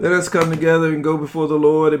Let us come together and go before the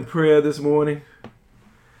Lord in prayer this morning.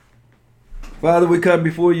 Father, we come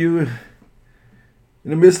before you in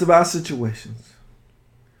the midst of our situations.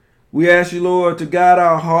 We ask you, Lord, to guide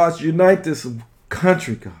our hearts, unite this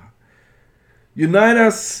country, God. Unite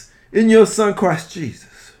us in your Son, Christ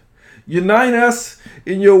Jesus. Unite us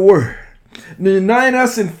in your word. Unite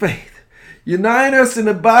us in faith. Unite us in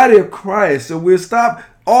the body of Christ so we'll stop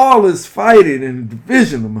all this fighting and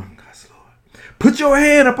division among us, Lord. Put your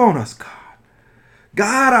hand upon us, God.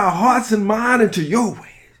 Guide our hearts and mind into your ways.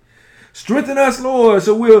 Strengthen us, Lord,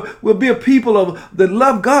 so we'll be a people that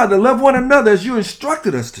love God, that love one another as you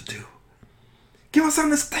instructed us to do. Give us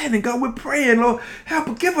understanding, God. We're praying, Lord.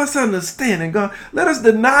 Give us understanding, God. Let us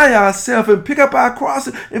deny ourselves and pick up our cross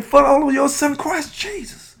and follow your Son, Christ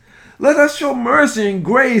Jesus. Let us show mercy and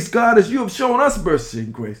grace, God, as you have shown us mercy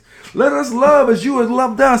and grace. Let us love as you have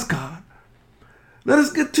loved us, God. Let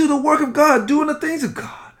us get to the work of God, doing the things of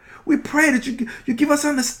God. We pray that you give us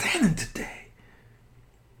understanding today.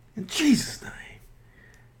 In Jesus' name,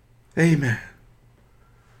 amen.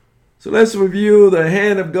 So let's review the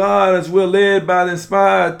hand of God as we're led by the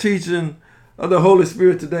inspired teaching of the Holy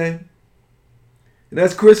Spirit today. And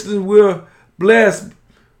as Christians, we're blessed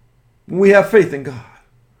when we have faith in God,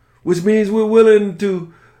 which means we're willing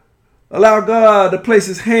to allow God to place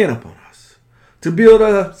his hand upon us, to build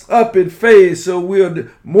us up in faith so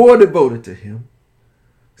we're more devoted to him.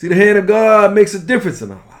 See, the hand of God makes a difference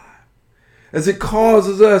in our lives, as it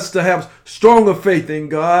causes us to have stronger faith in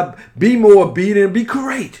God, be more obedient, be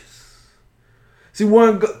courageous. See,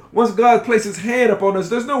 once God places his hand upon us,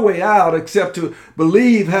 there's no way out except to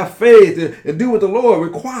believe, have faith, and do what the Lord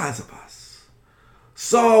requires of us.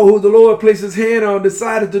 Saul, who the Lord placed his hand on,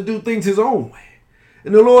 decided to do things his own way.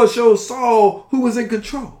 And the Lord showed Saul who was in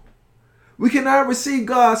control. We cannot receive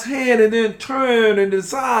God's hand and then turn and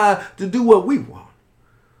decide to do what we want.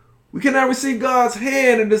 We cannot receive God's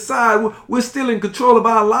hand and decide we're still in control of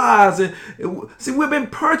our lives. And see, we've been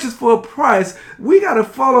purchased for a price. We got to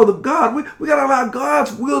follow the God. We got to allow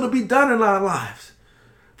God's will to be done in our lives.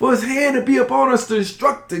 For his hand to be upon us to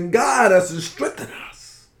instruct and guide us and strengthen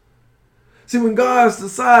us. See, when God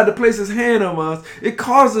decides to place his hand on us, it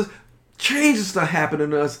causes changes to happen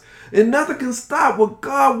in us. And nothing can stop what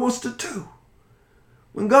God wants to do.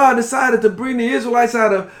 When God decided to bring the Israelites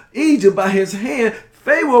out of Egypt by his hand,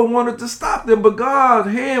 Pharaoh wanted to stop them, but God's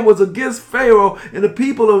hand was against Pharaoh, and the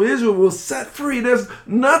people of Israel were set free. There's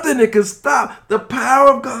nothing that can stop the power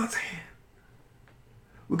of God's hand.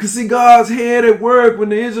 We can see God's hand at work when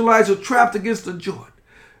the Israelites were trapped against the Jordan.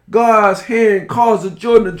 God's hand caused the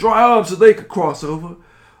Jordan to dry up so they could cross over.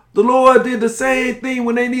 The Lord did the same thing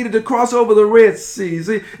when they needed to cross over the Red Sea.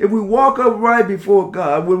 See, if we walk upright before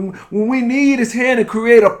God, when we need his hand to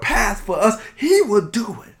create a path for us, he will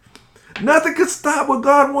do it. Nothing can stop what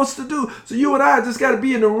God wants to do. So you and I just got to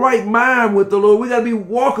be in the right mind with the Lord. We got to be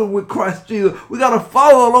walking with Christ Jesus. We got to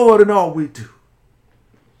follow the Lord in all we do.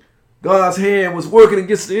 God's hand was working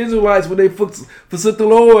against the Israelites when they forsook the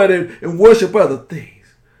Lord and worship other things.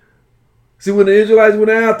 See, when the Israelites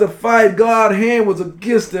went out to fight, God's hand was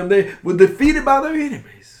against them. They were defeated by their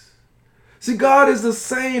enemies. See, God is the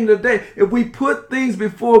same today. If we put things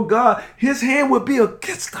before God, his hand will be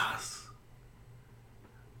against us.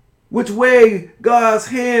 Which way God's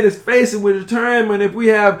hand is facing will determine if we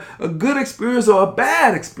have a good experience or a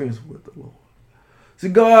bad experience with the Lord. See,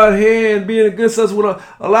 God's hand being against us will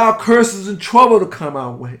allow curses and trouble to come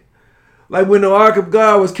our way. Like when the ark of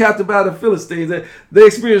God was captured by the Philistines, they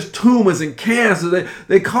experienced tumors and cancer.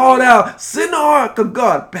 They called out, send the ark of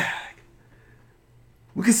God back.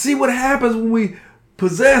 We can see what happens when we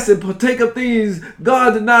possess and partake of things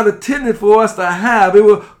God did not intend for us to have. It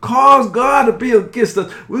will cause God to be against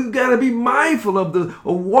us. We've got to be mindful of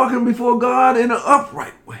walking before God in an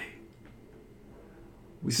upright way.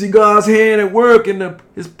 We see God's hand at work in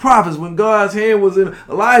his prophets. When God's hand was in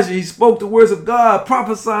Elijah, he spoke the words of God,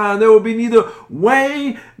 prophesying there will be neither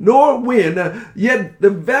rain nor wind, yet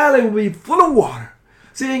the valley will be full of water.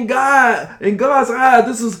 See, in God's eyes,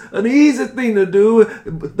 this is an easy thing to do.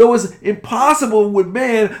 Though it's impossible with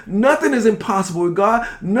man, nothing is impossible with God.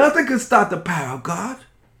 Nothing can stop the power of God.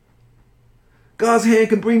 God's hand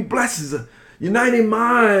can bring blessings, uniting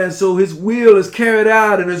minds so his will is carried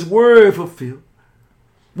out and his word fulfilled.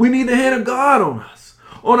 We need the hand of God on us,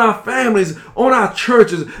 on our families, on our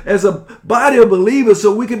churches, as a body of believers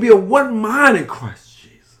so we can be of one mind in Christ.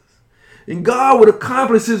 And God would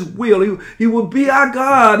accomplish his will. He will be our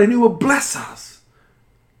God and he will bless us.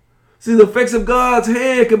 See, the effects of God's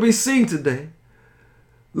hand can be seen today.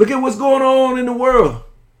 Look at what's going on in the world.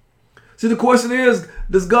 See, the question is,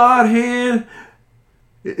 does he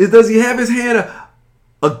have his hand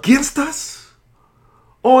against us?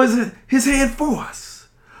 Or is it his hand for us?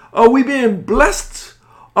 Are we being blessed?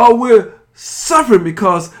 Or we're suffering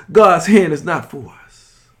because God's hand is not for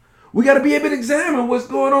us? We got to be able to examine what's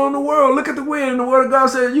going on in the world. Look at the wind. The Word of God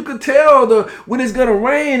says you can tell when it's going to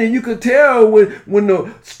rain, and you can tell when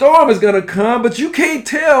the storm is going to come, but you can't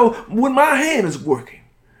tell when my hand is working.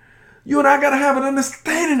 You and I got to have an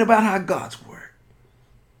understanding about how God's work.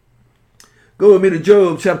 Go with me to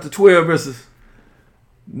Job chapter 12, verses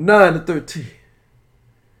 9 to 13.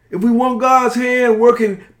 If we want God's hand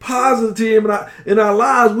working positive in our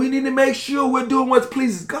lives, we need to make sure we're doing what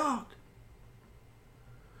pleases God.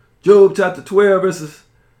 Job chapter 12, verses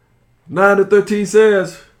 9 to 13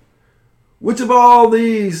 says, which of all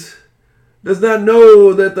these does not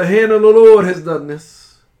know that the hand of the Lord has done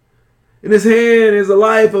this? In his hand is the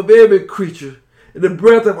life of every creature, and the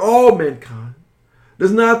breath of all mankind.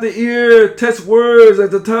 Does not the ear taste words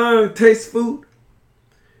as the tongue tastes food?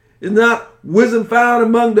 Is not wisdom found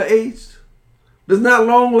among the aged? Does not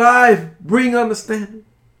long life bring understanding?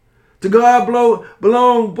 To God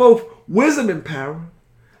belong both wisdom and power.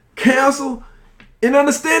 Counsel and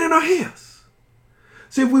understanding are his.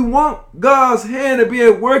 See, if we want God's hand to be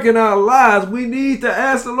at work in our lives, we need to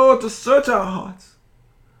ask the Lord to search our hearts.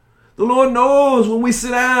 The Lord knows when we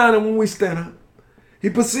sit down and when we stand up. He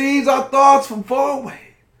perceives our thoughts from far away.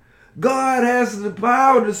 God has the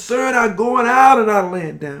power to discern our going out and our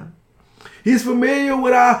laying down. He's familiar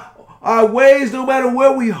with our ways no matter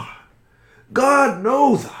where we are. God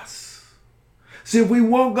knows us. See, if we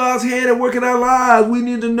want God's hand at work in our lives, we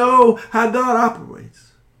need to know how God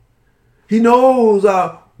operates. He knows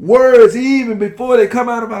our words even before they come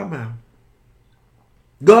out of our mouth.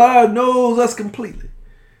 God knows us completely.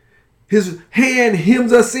 His hand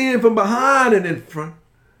hems us in from behind and in front.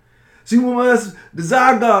 See, we must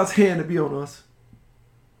desire God's hand to be on us.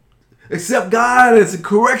 Accept guidance and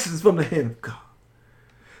corrections from the hand of God.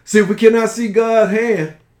 See, if we cannot see God's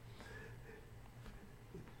hand,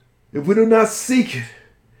 if we do not seek it,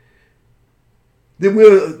 then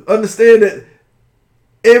we'll understand that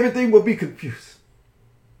everything will be confused.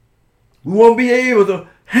 We won't be able to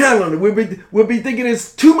handle it. We'll be thinking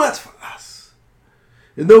it's too much for us.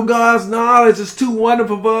 And though God's knowledge is too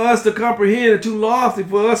wonderful for us to comprehend and too lofty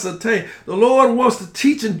for us to attain, the Lord wants to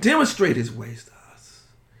teach and demonstrate his ways to us.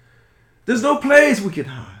 There's no place we can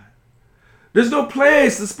hide. There's no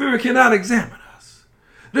place the Spirit cannot examine us.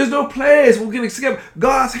 There's no place we can accept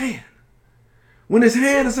God's hand. When his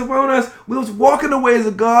hand is upon us, we'll walk in the ways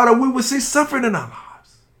of God, or we will see suffering in our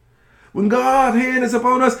lives. When God's hand is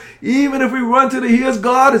upon us, even if we run to the hills,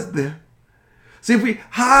 God is there. See, if we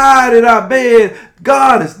hide in our bed,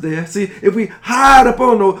 God is there. See, if we hide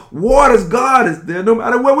upon the waters, God is there. No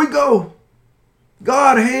matter where we go,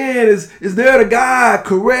 God's hand is there to guide,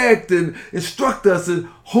 correct, and instruct us and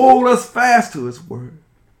hold us fast to his word.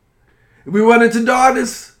 If we run into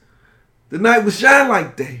darkness, the night will shine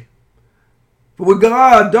like day. But with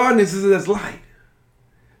God, darkness is as light.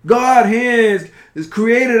 God's hand has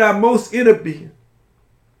created our most inner being.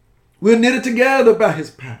 We're knitted together by his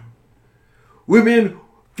power. We've been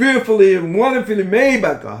fearfully and wonderfully made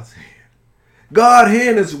by God's hand. God's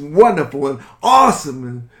hand is wonderful and awesome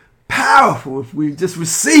and powerful if we just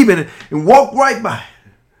receive it and walk right by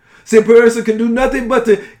it. See, a person can do nothing but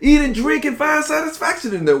to eat and drink and find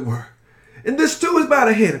satisfaction in their work. And this too is by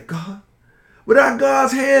the hand of God. Without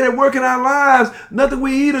God's hand at work in our lives, nothing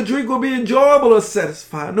we eat or drink will be enjoyable or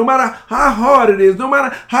satisfying. No matter how hard it is, no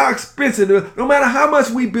matter how expensive it is, no matter how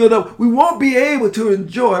much we build up, we won't be able to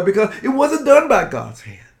enjoy it because it wasn't done by God's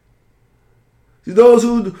hand. See, those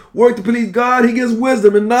who work to please God, he gives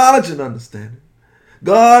wisdom and knowledge and understanding.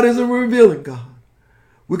 God is a revealing God.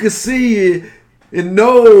 We can see and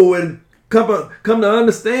know and come to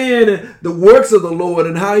understand the works of the Lord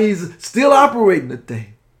and how he's still operating the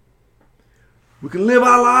thing. We can live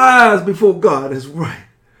our lives before God is right.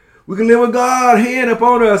 We can live with God's hand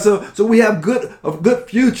upon us so we have a good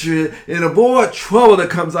future and avoid trouble that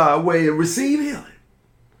comes our way and receive healing.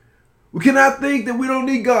 We cannot think that we don't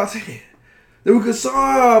need God's hand, that we can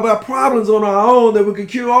solve our problems on our own, that we can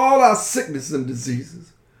cure all our sickness and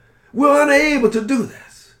diseases. We're unable to do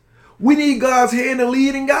this. We need God's hand to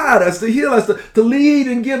lead and guide us, to heal us, to lead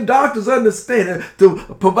and give doctors understanding, to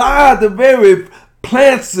provide the very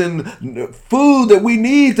plants and food that we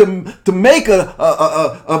need to make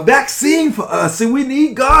a vaccine for us. And we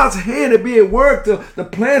need God's hand to be at work. The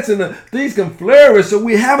plants and the things can flourish so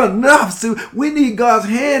we have enough. So we need God's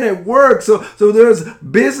hand at work. So there's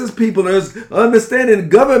business people, there's understanding the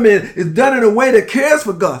government is done in a way that cares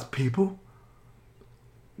for God's people.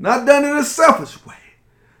 Not done in a selfish way.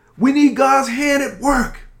 We need God's hand at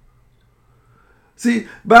work. See,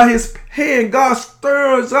 by his hand, God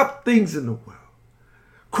stirs up things in the world.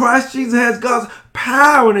 Christ Jesus has God's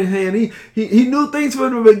power in his hand. He knew things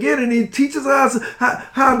from the beginning. He teaches us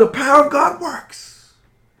how the power of God works.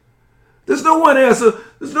 There's no one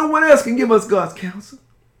else can give us God's counsel.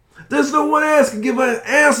 There's no one else can give us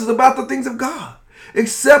answers about the things of God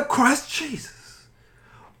except Christ Jesus.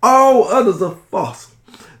 All others are false.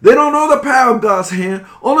 They don't know the power of God's hand.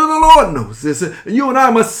 Only the Lord knows this. And you and I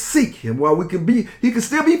must seek him while he can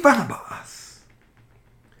still be found by us.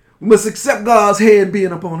 We must accept God's hand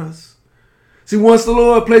being upon us. See, once the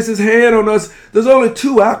Lord places his hand on us, there's only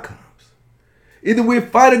two outcomes. Either we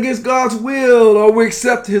fight against God's will or we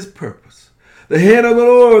accept his purpose. The hand of the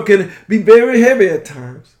Lord can be very heavy at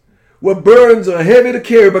times, where burdens are heavy to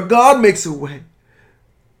carry, but God makes a way.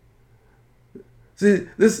 See,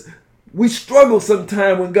 we struggle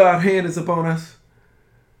sometimes when God's hand is upon us.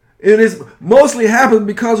 And it mostly happens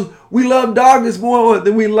because we love darkness more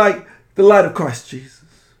than we like the light of Christ Jesus.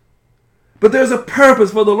 But there's a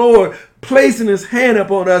purpose for the Lord placing his hand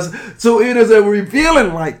upon us, so it is a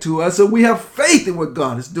revealing light to us, so we have faith in what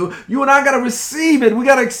God is doing. You and I got to receive it. We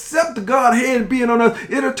got to accept the God's hand being on us.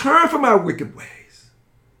 It'll turn from our wicked ways.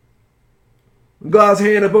 When God's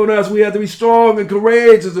hand upon us, we have to be strong and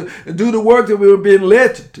courageous and do the work that we were being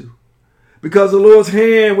led to do. Because the Lord's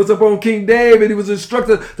hand was upon King David, he was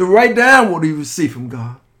instructed to write down what he received from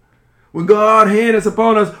God. When God's hand is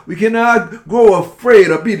upon us, we cannot grow afraid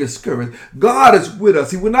or be discouraged. God is with us.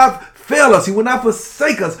 He will not fail us. He will not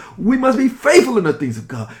forsake us. We must be faithful in the things of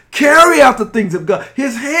God. Carry out the things of God.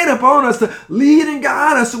 His hand upon us to lead and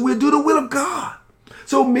guide us so we'll do the will of God.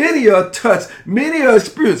 So many are touched. Many are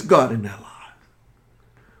experienced God in their lives.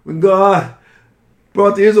 When God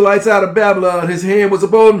brought the Israelites out of Babylon, his hand was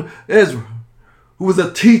upon Ezra, who was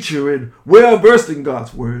a teacher and well versed in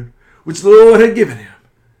God's word, which the Lord had given him.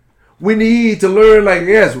 We need to learn like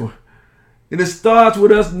Ezra. And it starts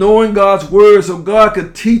with us knowing God's word so God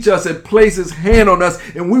can teach us and place his hand on us,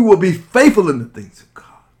 and we will be faithful in the things of God.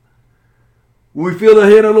 When we feel the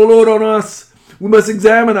hand of the Lord on us, we must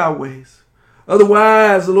examine our ways.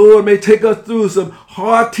 Otherwise, the Lord may take us through some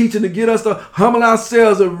hard teaching to get us to humble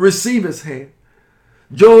ourselves and receive his hand.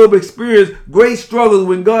 Job experienced great struggles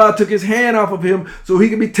when God took his hand off of him so he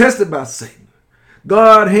could be tested by Satan.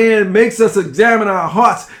 God's hand makes us examine our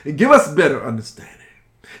hearts and give us better understanding.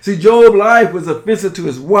 See, Job's life was offensive to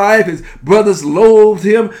his wife. His brothers loathed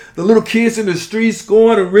him. The little kids in the streets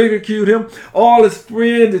scorned and ridiculed him. All his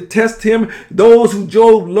friends detested him. Those who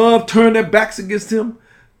Job loved turned their backs against him.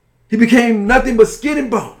 He became nothing but skin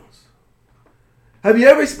and bones. Have you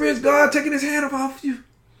ever experienced God taking his hand off you?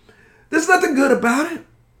 There's nothing good about it.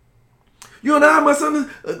 You and I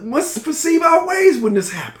must perceive our ways when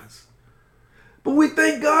this happens. But we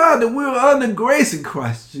thank God that we're under grace in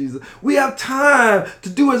Christ Jesus. We have time to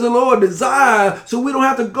do as the Lord desires so we don't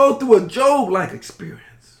have to go through a Job-like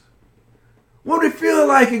experience. When we feel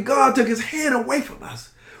like it, God took his hand away from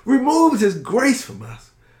us, removes his grace from us.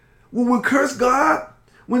 When we curse God,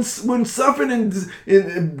 when suffering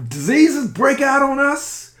and diseases break out on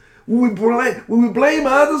us, when we blame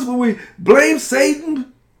others, when we blame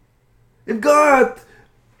Satan, if God's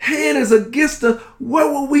hand is against us,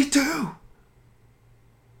 what will we do?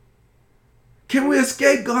 Can we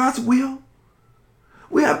escape God's will?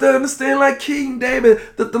 We have to understand, like King David,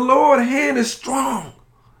 that the Lord's hand is strong.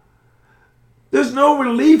 There's no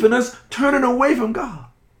relief in us turning away from God.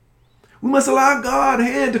 We must allow God's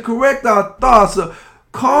hand to correct our thoughts or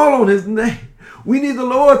call on his name. We need the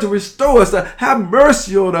Lord to restore us, to have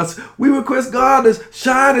mercy on us. We request God to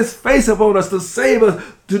shine his face upon us, to save us,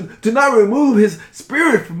 to not remove his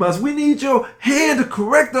spirit from us. We need your hand to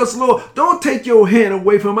correct us, Lord. Don't take your hand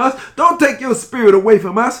away from us. Don't take your spirit away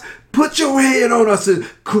from us. Put your hand on us and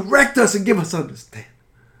correct us and give us understanding.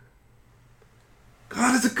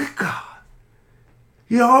 God is a good God.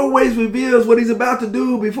 He always reveals what he's about to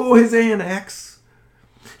do before his hand acts.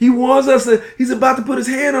 He warns us that he's about to put his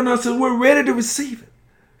hand on us and we're ready to receive it.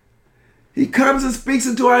 He comes and speaks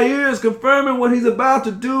into our ears, confirming what he's about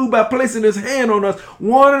to do by placing his hand on us,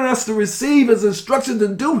 warning us to receive his instructions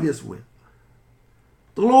and do his will.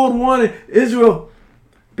 The Lord warned Israel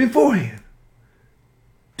beforehand.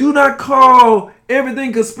 Do not call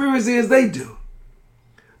everything conspiracy as they do.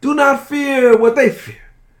 Do not fear what they fear.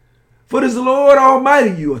 For it is the Lord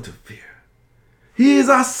Almighty you are to fear. He is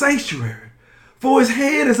our sanctuary. For his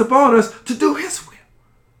hand is upon us to do his will.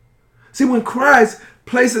 See, when Christ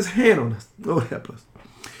places his hand on us, Lord help us,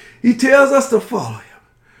 he tells us to follow him.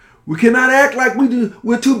 We cannot act like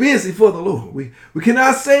we're too busy for the Lord. We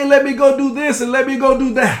cannot say, let me go do this and let me go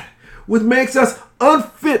do that, which makes us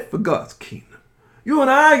unfit for God's kingdom. You and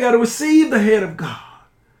I got to receive the hand of God.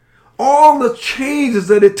 All the changes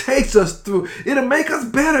that it takes us through, it'll make us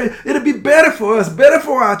better. It'll be better for us, better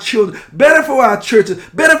for our children, better for our churches,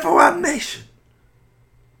 better for our nation.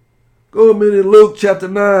 Go a minute, Luke chapter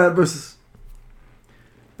 9, verses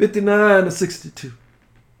 59 to 62.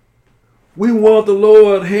 We want the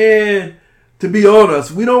Lord's hand to be on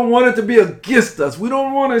us. We don't want it to be against us. We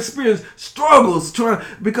don't want to experience struggles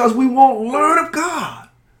because we won't learn of God.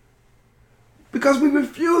 Because we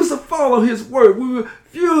refuse to follow his word. We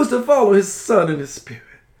refuse to follow his Son and his Spirit.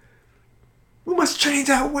 We must change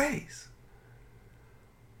our ways.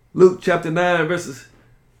 Luke chapter 9, verses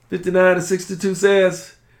 59 to 62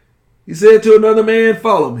 says, he said to another man,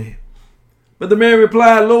 follow me. But the man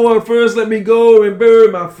replied, Lord, first let me go and bury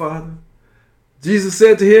my father. Jesus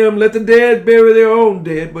said to him, let the dead bury their own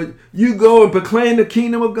dead, but you go and proclaim the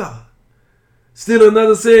kingdom of God. Still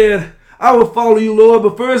another said, I will follow you, Lord,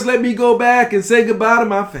 but first let me go back and say goodbye to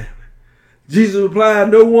my family. Jesus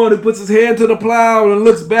replied, no one who puts his hand to the plow and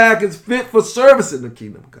looks back is fit for service in the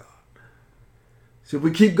kingdom of God. So if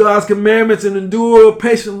we keep God's commandments and endure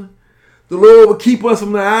patiently, the Lord will keep us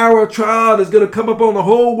from the hour of trial that's going to come upon the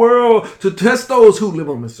whole world to test those who live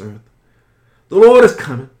on this earth. The Lord is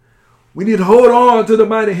coming. We need to hold on to the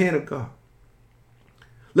mighty hand of God.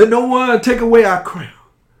 Let no one take away our crown.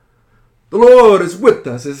 The Lord is with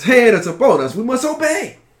us. His hand is upon us. We must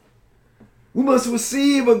obey. We must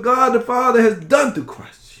receive what God the Father has done through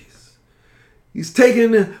Christ Jesus. He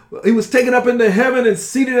was taken up into heaven and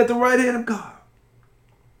seated at the right hand of God.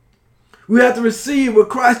 We have to receive what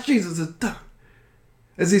Christ Jesus has done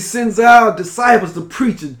as he sends out disciples to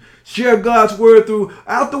preach and share God's word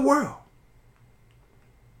throughout the world.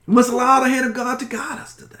 We must allow the hand of God to guide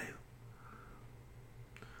us today.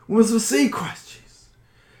 We must receive Christ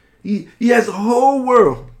Jesus. He has the whole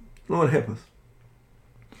world, Lord help us,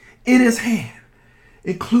 in his hand,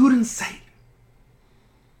 including Satan.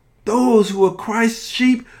 Those who are Christ's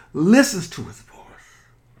sheep listens to his voice.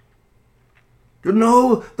 The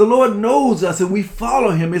Lord knows us and we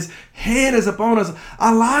follow him. His hand is upon us.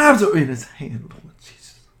 Our lives are in his hand, Lord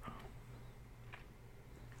Jesus.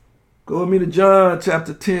 Go with me to John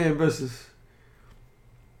chapter 10, verses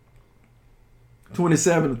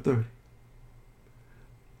 27 to 30.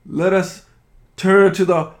 Let us turn to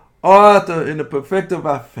the author and the perfecter of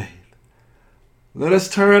our faith. Let us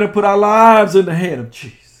turn and put our lives in the hand of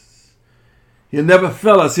Jesus. He'll never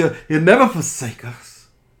fail us. He'll never forsake us.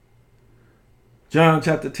 John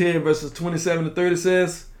chapter 10, verses 27 to 30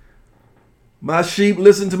 says, my sheep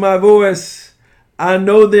listen to my voice. I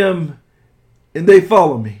know them and they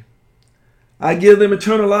follow me. I give them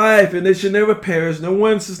eternal life and they shall never perish. No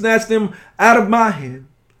one shall snatch them out of my hand.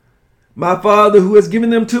 My Father who has given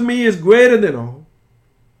them to me is greater than all.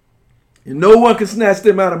 And no one can snatch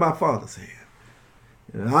them out of my Father's hand.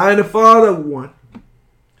 And I and the Father are one.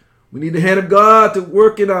 We need the hand of God to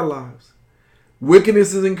work in our lives.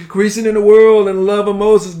 Wickedness is increasing in the world and the love of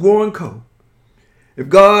Moses growing cold. If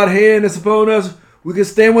God's hand is upon us, we can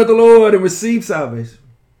stand with the Lord and receive salvation.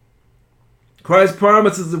 Christ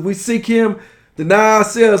promises if we seek him, deny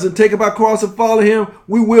ourselves and take up our cross and follow him,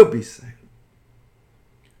 we will be saved.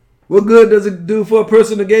 What good does it do for a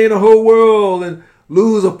person to gain the whole world and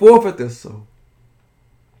lose or forfeit their soul?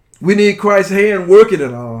 We need Christ's hand working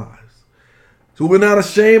in our lives. So we're not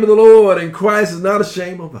ashamed of the Lord and Christ is not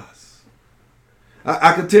ashamed of us.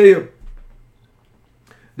 I can tell you,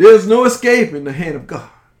 there's no escaping the hand of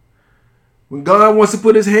God. When God wants to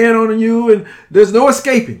put his hand on you, and there's no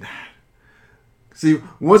escaping that. See,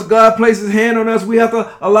 once God places his hand on us, we have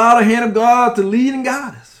to allow the hand of God to lead and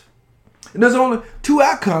guide us. And there's only two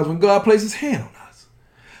outcomes when God places his hand on us.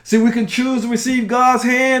 See, we can choose to receive God's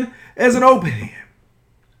hand as an open hand.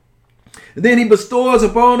 And then he bestows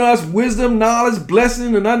upon us wisdom, knowledge,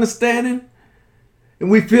 blessing, and understanding.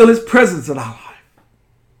 And we feel his presence in our life.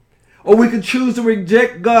 Or we can choose to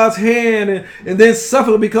reject God's hand and then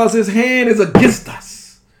suffer because his hand is against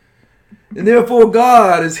us. And therefore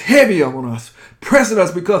God is heavy on us, pressing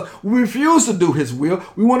us because we refuse to do his will.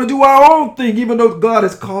 We want to do our own thing even though God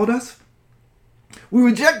has called us. We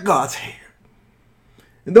reject God's hand.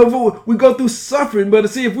 And therefore we go through suffering. But to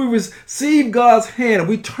see if we receive God's hand, if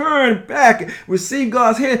we turn back and receive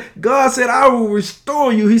God's hand, God said, I will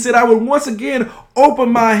restore you. He said, I will once again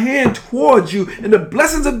open my hand towards you and the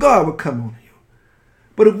blessings of God will come on you.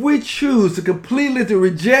 But if we choose to completely to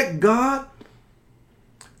reject God,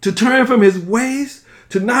 to turn from his ways,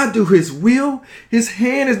 to not do his will, his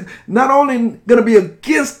hand is not only going to be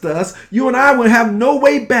against us, you and I will have no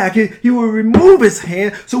way back. He will remove his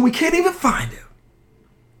hand so we can't even find him.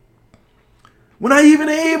 We're not even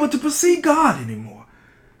able to perceive God anymore.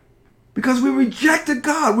 Because we rejected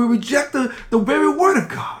God. We rejected the very word of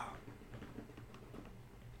God.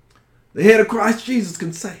 The head of Christ Jesus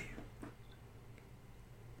can save.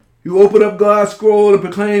 You open up God's scroll and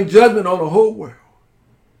proclaim judgment on the whole world.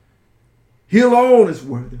 He alone is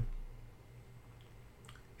worthy.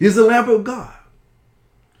 He is the lamp of God.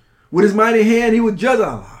 With his mighty hand, he will judge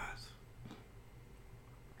our lives.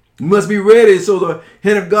 We must be ready so the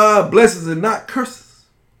hand of God blesses and not curses.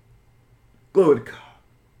 Glory to God.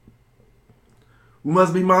 We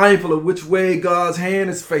must be mindful of which way God's hand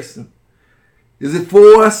is facing. Is it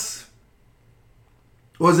for us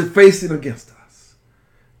or is it facing against us?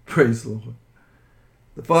 Praise the Lord.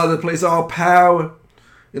 The Father placed all power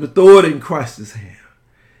and authority in Christ's hand.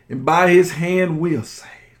 And by his hand we are saved.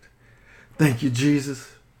 Thank you,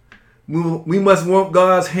 Jesus. We must want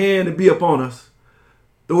God's hand to be upon us.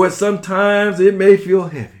 Though sometimes it may feel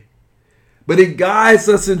heavy. But it guides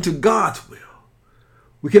us into God's will.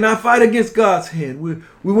 We cannot fight against God's hand. We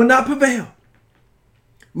will not prevail.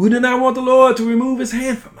 We do not want the Lord to remove his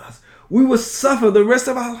hand from us. We will suffer the rest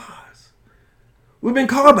of our lives. We've been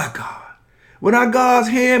called by God. Without God's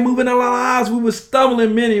hand moving in our lives, we will stumble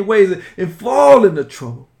in many ways and fall into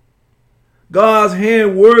trouble. God's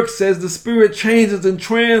hand works as the Spirit changes and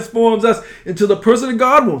transforms us into the person that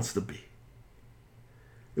God wants to be.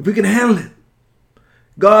 If we can handle it,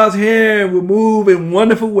 God's hand will move in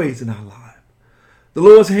wonderful ways in our lives. The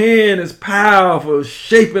Lord's hand is powerful,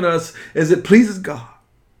 shaping us as it pleases God.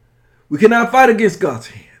 We cannot fight against God's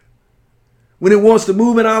hand when it wants to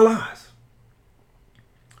move in our lives.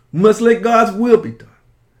 We must let God's will be done.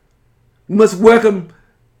 We must welcome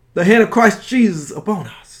the hand of Christ Jesus upon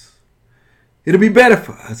us. It'll be better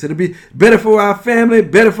for us. It'll be better for our family,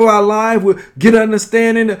 better for our life. We'll get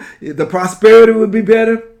understanding. The prosperity will be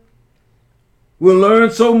better. We'll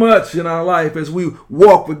learn so much in our life as we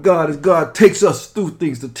walk with God, as God takes us through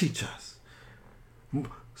things to teach us.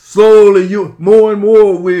 Slowly, more and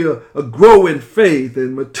more, we'll grow in faith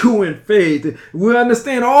and mature in faith. We'll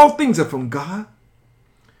understand all things are from God.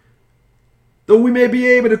 Though we may be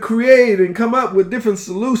able to create and come up with different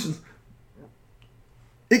solutions,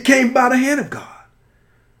 it came by the hand of God.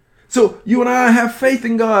 So you and I have faith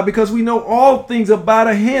in God because we know all things are by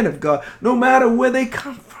the hand of God, no matter where they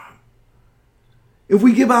come from. If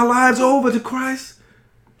we give our lives over to Christ,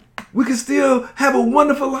 we can still have a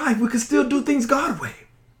wonderful life. We can still do things God's way.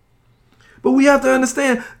 But we have to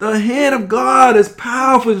understand the hand of God is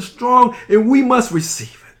powerful and strong, and we must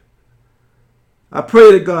receive it. I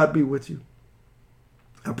pray that God be with you.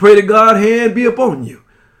 I pray that God's hand be upon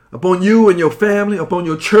you and your family, upon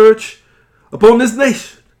your church, upon this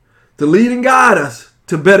nation, to lead and guide us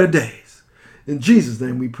to better days. In Jesus'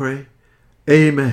 name we pray. Amen.